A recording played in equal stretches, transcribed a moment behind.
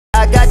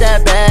I got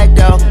that bag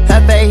though.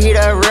 Hefe, he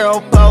the real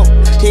boat.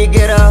 He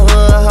get a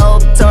hood hoe,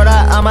 told her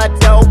I'm a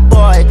dope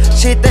boy.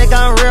 She think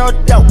I'm real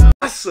dope.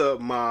 What's up,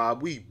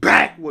 mob? We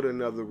back with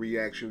another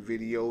reaction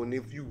video, and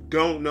if you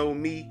don't know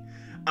me,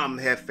 I'm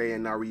Hefe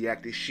and I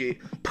react to shit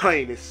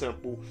plain and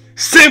simple.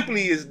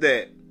 Simply as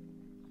that.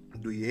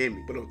 Do you hear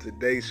me? But on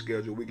today's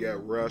schedule, we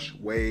got Russ,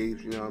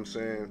 Waves, you know what I'm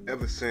saying?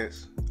 Ever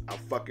since I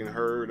fucking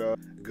heard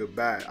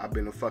Goodbye, I've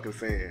been a fucking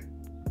fan.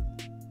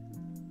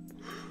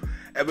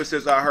 Ever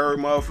since I heard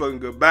motherfucking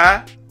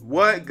Goodbye,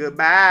 what?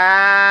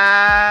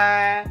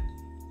 Goodbye.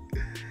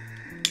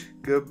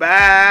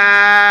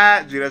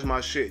 Goodbye. G, that's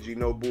my shit, G.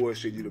 No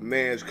bullshit, G. The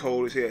man's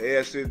cold as hell.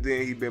 Ever since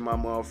then, he been my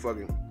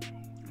motherfucking,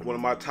 one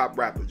of my top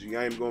rappers, G.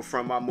 I ain't even gonna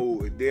front my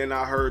mood. And then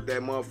I heard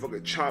that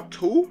motherfucking Chomp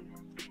 2.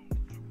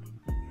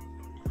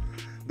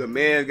 The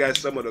man got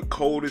some of the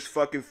coldest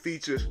fucking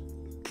features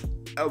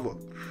ever.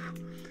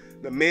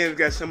 The man's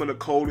got some of the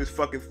coldest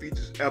fucking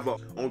features ever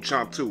on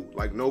Chomp 2.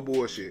 Like, no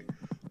bullshit.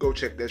 Go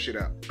check that shit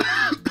out.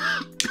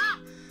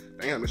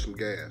 Damn, there's some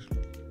gas.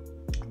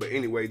 But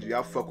anyway, G,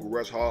 I fuck with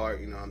Russ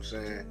hard, you know what I'm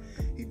saying?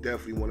 He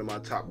definitely one of my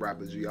top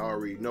rappers, G. I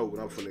already know what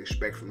I'm finna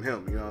expect from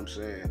him, you know what I'm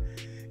saying?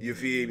 You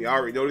feel me? I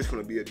already know this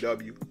finna be a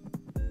W.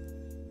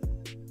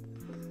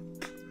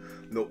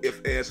 No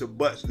ifs, ands, or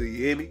buts, do you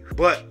hear me?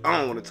 But I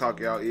don't want to talk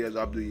y'all ears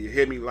off. Do you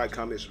hear me? Like,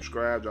 comment,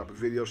 subscribe, drop a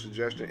video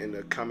suggestion in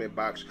the comment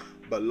box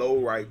below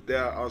right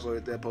there. Also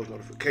hit that post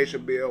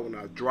notification bell when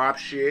I drop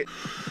shit.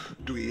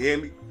 Do you hear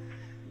me?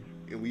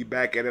 And we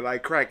back at it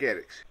like crack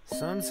addicts.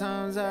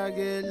 Sometimes I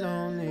get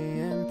lonely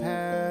and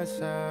pass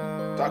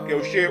out. Talk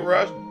your shit,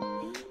 Russ.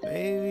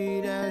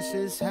 Maybe that's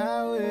just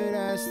how it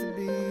has to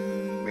be.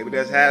 Maybe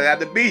that's how it had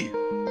to be.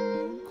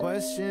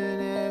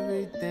 Question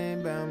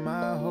everything about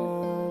my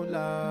whole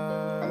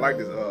life. I like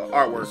this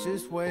artwork. It's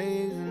just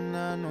waves, and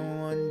I know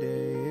one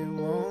day it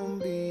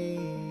won't be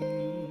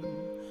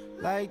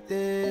like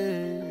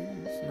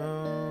this,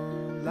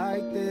 no,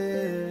 like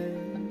this,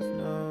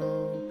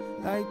 no,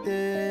 like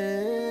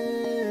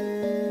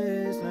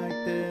this,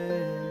 like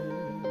this.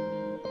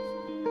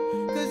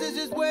 Cause it's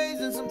just waves,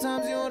 and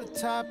sometimes you're on the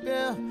top,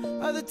 yeah.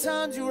 Other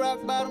times you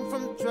rock bottom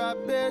from the drop,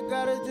 yeah.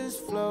 Gotta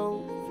just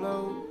float,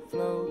 float,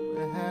 float,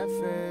 and have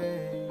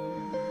faith.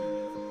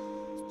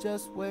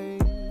 Just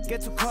wait.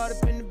 Get too caught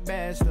up in the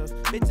bad stuff.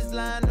 Bitches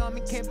lying on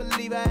me, can't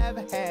believe I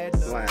ever had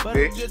love. But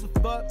I'm just a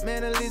fuck,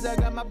 man, at least I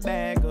got my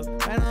bag up.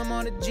 And I'm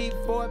on a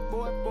G4,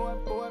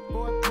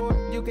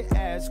 you can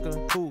ask her.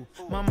 Who?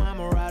 My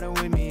mama riding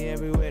with me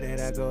everywhere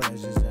that I go,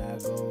 that's just how I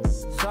go.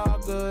 It's all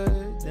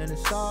good, then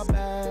it's all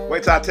bad.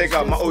 Wait till I take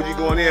out my OG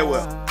going there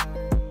with.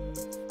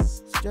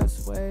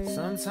 Just wait.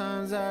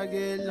 Sometimes I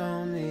get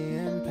lonely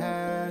and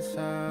pass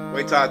out.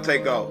 Wait till I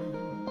take off.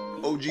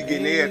 OG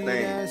getting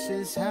everything.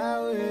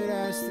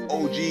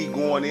 OG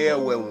going there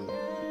with him.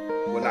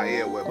 Well, not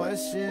here with him.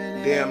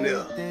 Damn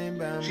near.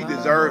 She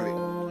deserve it.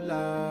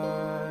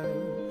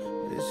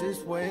 It's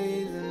just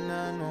ways, and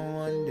I know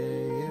one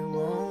day it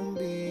won't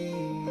be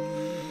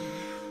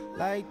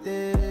like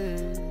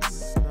this.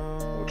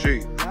 No,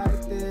 OG.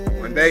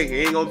 One day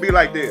he ain't gonna be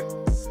like this.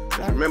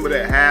 Just remember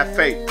that. Have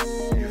faith.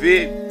 You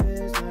feel me?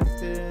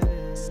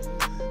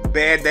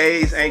 Bad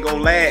days ain't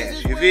gonna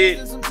last. You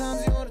feel me?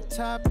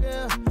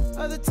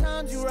 Other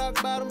times you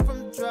rock bottom from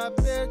the drop,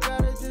 there.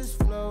 Gotta just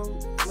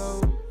float,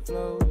 float,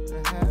 float,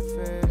 and have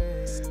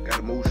faith.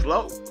 Gotta move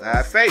slow.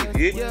 Have faith,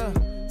 yeah.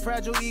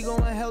 Fragile ego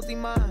and healthy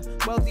mind.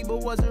 Wealthy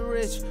but wasn't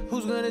rich.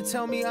 Who's gonna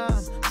tell me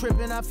I'm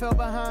tripping? I fell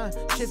behind.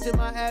 Shifted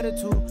my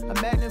attitude. A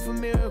magnet for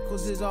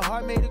miracles is a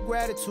heart made of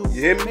gratitude.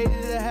 Yeah. Made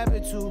it a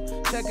habit to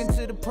check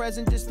into the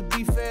present just to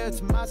be fair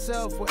to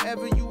myself.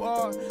 Wherever you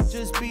are,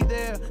 just be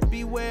there.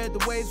 Beware,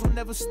 the waves will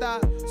never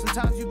stop.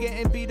 Sometimes you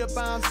getting beat up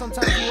on,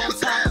 sometimes you on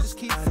top. Just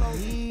keep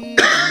floating.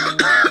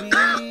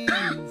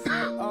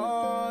 For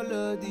all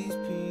of these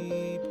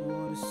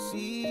people to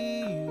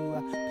see you, I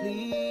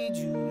plead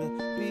you to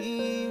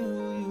be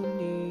who you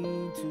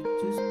need to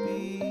just be.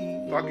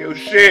 Fuck your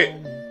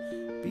shit.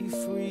 Be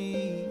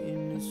free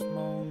in this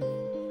moment.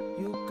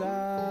 You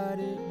got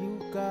it, you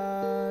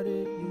got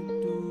it, you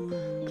do.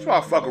 That's why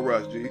I fuck with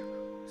Russ, G.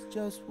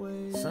 Just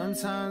wait.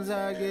 Sometimes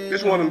I get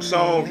this one of them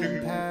songs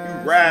you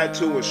ride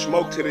to and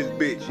smoke to this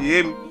bitch, you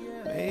hear me?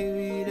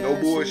 No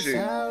bullshit.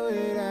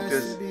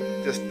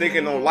 Just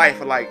thinking on life,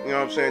 like, you know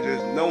what I'm saying?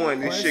 Just knowing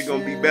this shit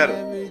gonna be better.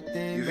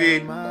 You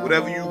feel me?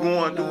 Whatever you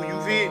going through, you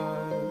feel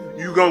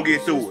me? You gonna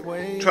get through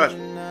it. Trust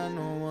me.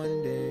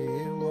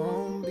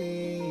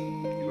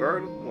 You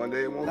heard him? One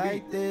day it won't be.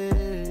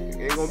 It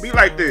ain't gonna be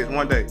like this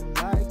one day.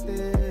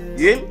 You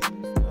hear me?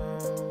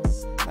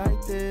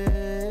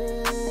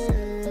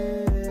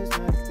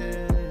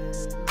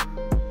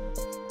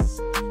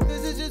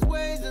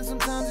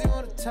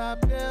 Top,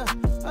 yeah.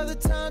 Other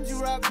times you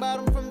rock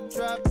bottom from the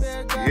drop,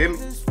 yeah. Gotta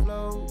just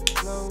float,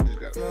 float, just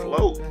gotta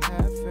float.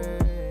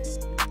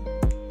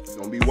 It's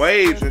gonna be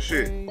waves and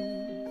shit.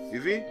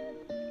 You feel?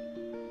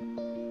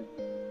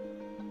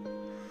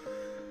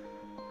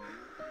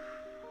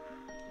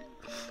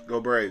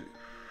 Go Brazy.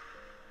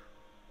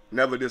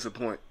 Never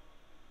disappoint.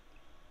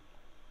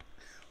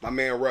 My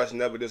man Russ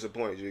never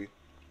disappoints, G.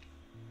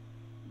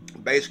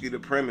 Basically, the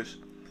premise,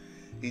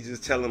 he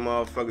just telling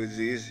motherfuckers,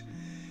 G, is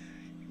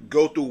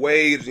go through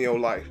waves in your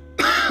life.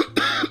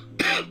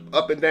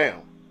 Up and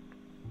down.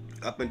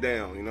 Up and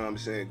down, you know what I'm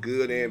saying?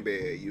 Good and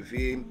bad, you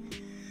feel me?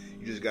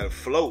 You just gotta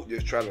float,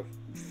 just try to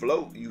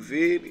float, you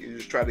feel me? You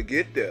just try to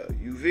get there,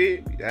 you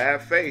feel me?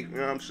 Have faith, you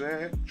know what I'm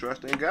saying?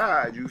 Trust in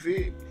God, you feel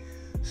me?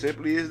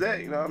 Simply as that,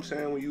 you know what I'm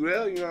saying? When you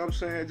there, you know what I'm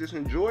saying? Just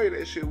enjoy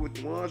that shit with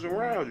the ones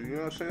around you, you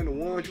know what I'm saying? The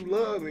ones you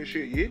love and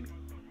shit, yeah?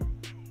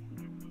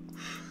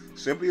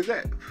 Simply as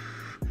that.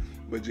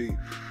 But G,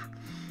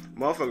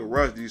 motherfucker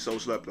Russ G so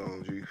slept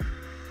on, G.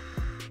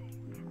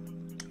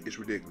 It's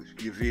ridiculous.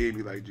 You feel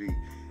me? Like, G,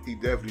 he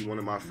definitely one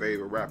of my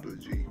favorite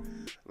rappers, G.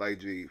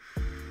 Like, G,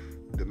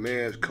 the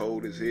man's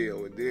cold as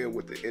hell. And then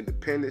with the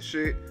independent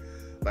shit,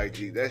 like,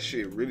 G, that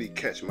shit really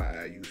catch my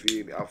eye, you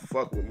feel me? I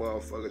fuck with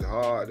motherfuckers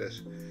hard. That's,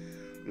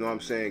 you know what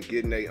I'm saying,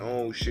 getting their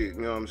own shit,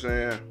 you know what I'm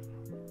saying?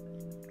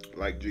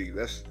 Like, G,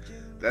 that's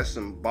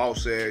some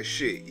boss ass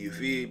shit, you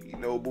feel me?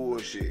 No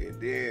bullshit.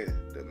 And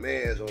then the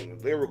man's on the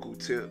lyrical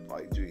tip,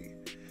 like, G.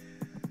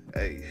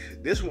 Hey,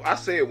 this one, I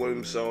said one of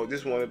them songs,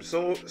 this one of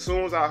them, as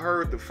soon as I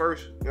heard the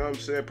first, you know what I'm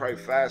saying, probably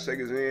 5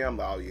 seconds in, I'm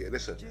like, oh yeah,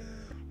 this a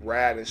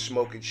ride and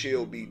smoke and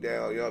chill beat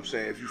down, you know what I'm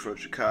saying? If you from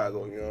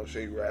Chicago, you know what I'm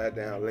saying, you ride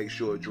down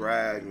Lakeshore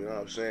Drive, you know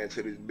what I'm saying,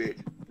 to this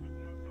bitch.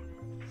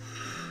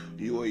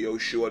 You and your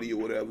shorty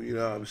or whatever, you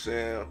know what I'm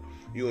saying?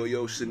 You and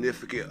your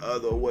significant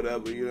other or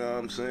whatever, you know what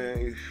I'm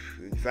saying?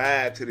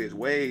 Vibe to this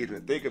wave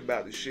and think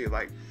about the shit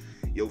like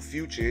your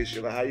future and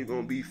shit, like how you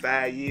gonna be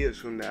 5 years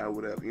from now or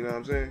whatever, you know what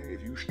I'm saying?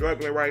 If you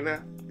struggling right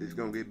now, it's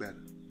gonna get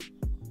better.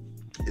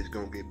 It's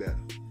gonna get better.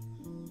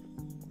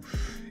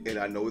 And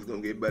I know it's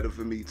gonna get better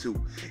for me too.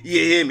 You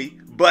hear me?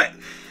 But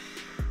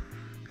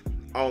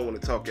I don't want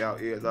to talk out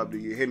ears up. Do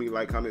you hear me?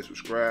 Like, comment,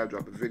 subscribe,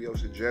 drop a video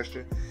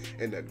suggestion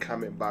in the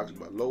comment box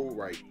below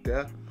right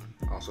there.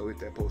 Also hit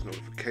that post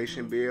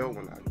notification bell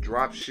when I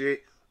drop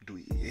shit. Do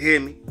you hear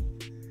me?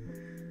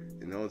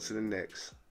 And on to the next.